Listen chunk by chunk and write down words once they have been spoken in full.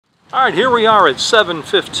All right, here we are at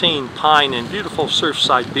 715 Pine in beautiful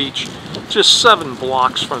Surfside Beach, just 7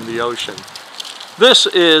 blocks from the ocean. This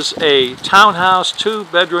is a townhouse, 2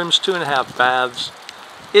 bedrooms, 2.5 baths.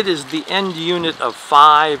 It is the end unit of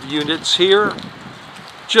 5 units here.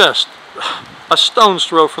 Just a stone's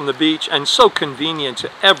throw from the beach and so convenient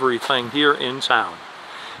to everything here in town.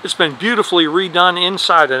 It's been beautifully redone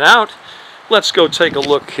inside and out. Let's go take a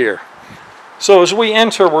look here. So as we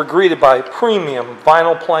enter, we're greeted by premium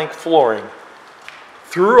vinyl plank flooring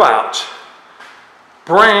throughout.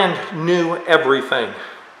 Brand new everything.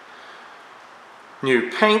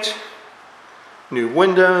 New paint, new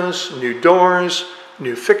windows, new doors,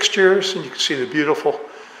 new fixtures, and you can see the beautiful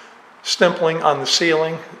stempling on the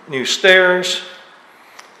ceiling, new stairs,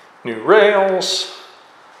 new rails,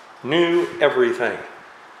 new everything.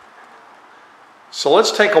 So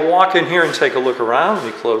let's take a walk in here and take a look around. Let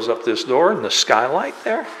me close up this door and the skylight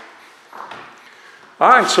there. All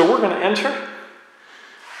right, so we're going to enter.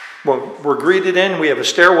 Well, we're greeted in. We have a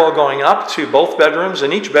stairwell going up to both bedrooms,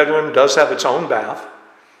 and each bedroom does have its own bath.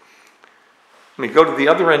 Let me go to the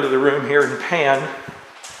other end of the room here and pan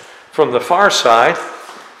from the far side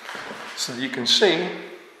so that you can see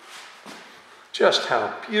just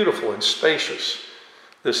how beautiful and spacious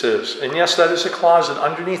this is. And yes, that is a closet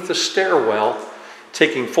underneath the stairwell,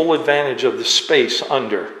 taking full advantage of the space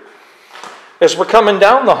under. As we're coming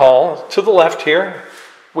down the hall, to the left here,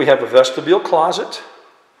 we have a vestibule closet.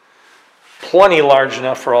 Plenty large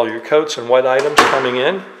enough for all your coats and wet items coming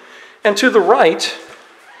in. And to the right,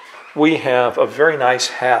 we have a very nice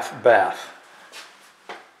half bath.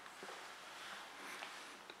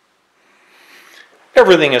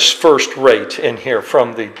 Everything is first rate in here,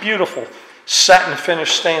 from the beautiful satin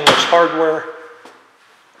finished stainless hardware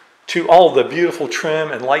to all the beautiful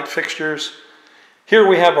trim and light fixtures. Here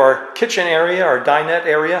we have our kitchen area, our dinette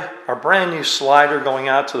area, our brand new slider going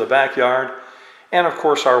out to the backyard, and of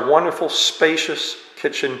course our wonderful spacious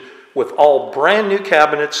kitchen with all brand new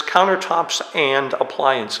cabinets, countertops, and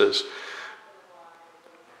appliances.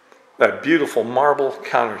 That beautiful marble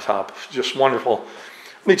countertop, just wonderful.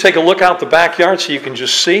 Let me take a look out the backyard so you can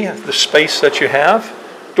just see the space that you have.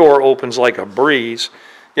 Door opens like a breeze.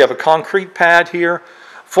 You have a concrete pad here,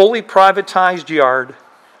 fully privatized yard.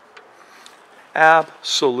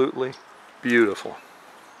 Absolutely beautiful.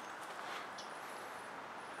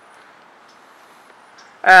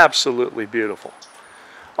 Absolutely beautiful.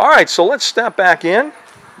 All right, so let's step back in.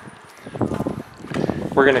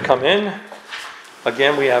 We're going to come in.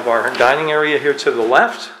 Again, we have our dining area here to the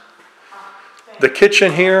left. The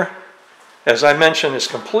kitchen here, as I mentioned, is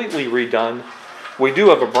completely redone. We do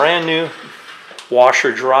have a brand new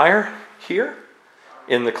washer dryer here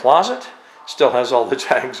in the closet. Still has all the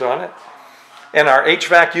tags on it. And our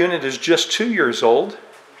HVAC unit is just 2 years old.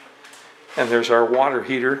 And there's our water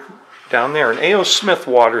heater down there, an A.O. Smith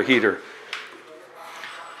water heater.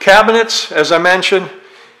 Cabinets, as I mentioned,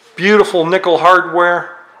 beautiful nickel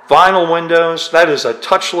hardware, vinyl windows. That is a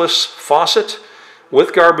touchless faucet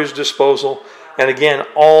with garbage disposal. And again,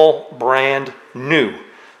 all brand new.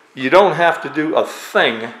 You don't have to do a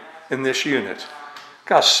thing in this unit. Look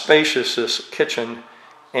how spacious this kitchen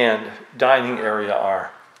and dining area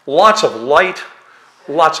are. Lots of light,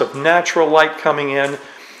 lots of natural light coming in.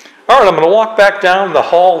 All right, I'm going to walk back down the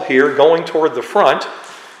hall here, going toward the front,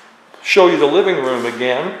 show you the living room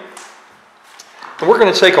again. And we're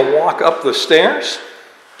going to take a walk up the stairs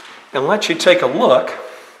and let you take a look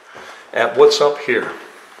at what's up here.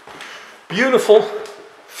 Beautiful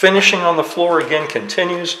finishing on the floor again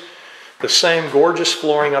continues. The same gorgeous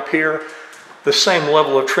flooring up here, the same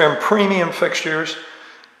level of trim, premium fixtures,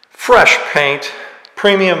 fresh paint,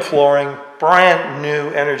 premium flooring, brand new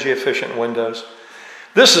energy efficient windows.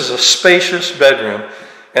 This is a spacious bedroom,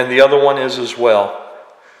 and the other one is as well.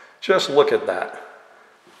 Just look at that.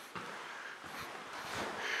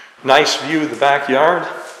 Nice view of the backyard.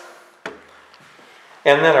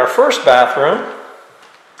 And then our first bathroom.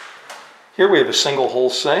 Here we have a single hole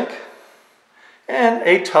sink and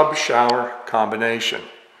a tub shower combination.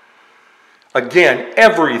 Again,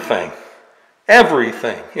 everything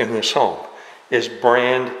in this home is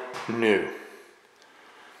brand new.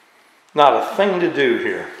 Not a thing to do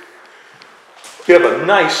here. You have a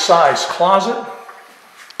nice sized closet,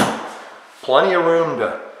 plenty of room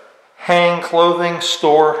to hang clothing,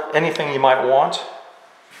 store anything you might want.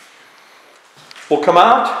 We'll come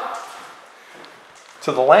out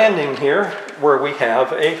to the landing here where we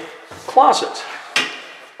have a closet.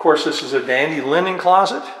 Of course, this is a dandy linen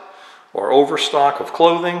closet or overstock of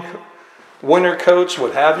clothing, winter coats,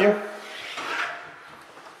 what have you.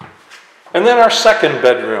 And then our second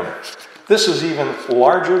bedroom. This is even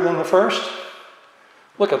larger than the first.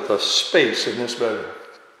 Look at the space in this bedroom.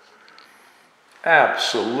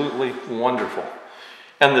 Absolutely wonderful.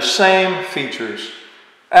 And the same features.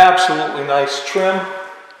 Absolutely nice trim.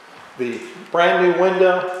 The brand new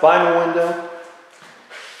window, vinyl window.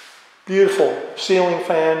 Beautiful ceiling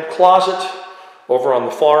fan, closet over on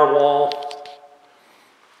the far wall.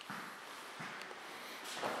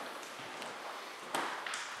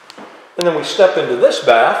 And then we step into this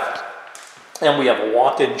bath and we have a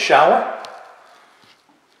walk-in shower.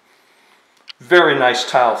 Very nice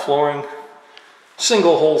tile flooring.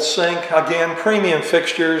 Single hole sink. Again, premium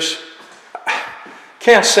fixtures.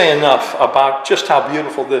 Can't say enough about just how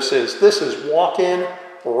beautiful this is. This is walk-in,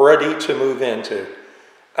 ready to move into.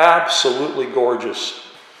 Absolutely gorgeous.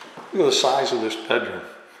 Look at the size of this bedroom.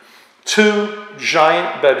 2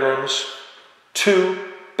 giant bedrooms, 2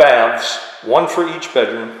 baths, 1 for each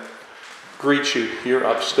bedroom. Greet you here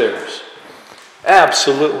upstairs.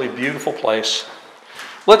 Absolutely beautiful place.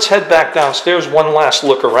 Let's head back downstairs, one last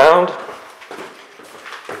look around.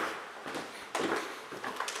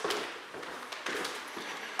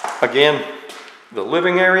 Again, the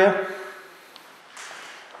living area.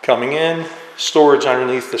 Coming in, storage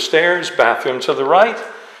underneath the stairs, bathroom to the right,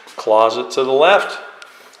 closet to the left.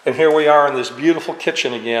 And here we are in this beautiful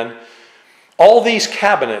kitchen again. All these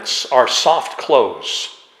cabinets are soft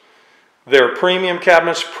close. They're premium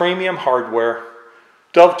cabinets, premium hardware,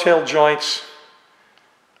 dovetail joints,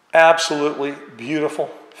 absolutely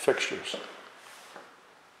beautiful fixtures.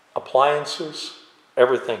 Appliances,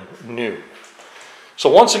 everything new. So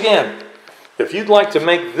once again, if you'd like to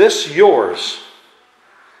make this yours,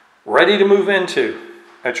 ready to move into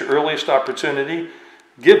at your earliest opportunity,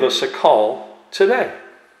 give us a call today.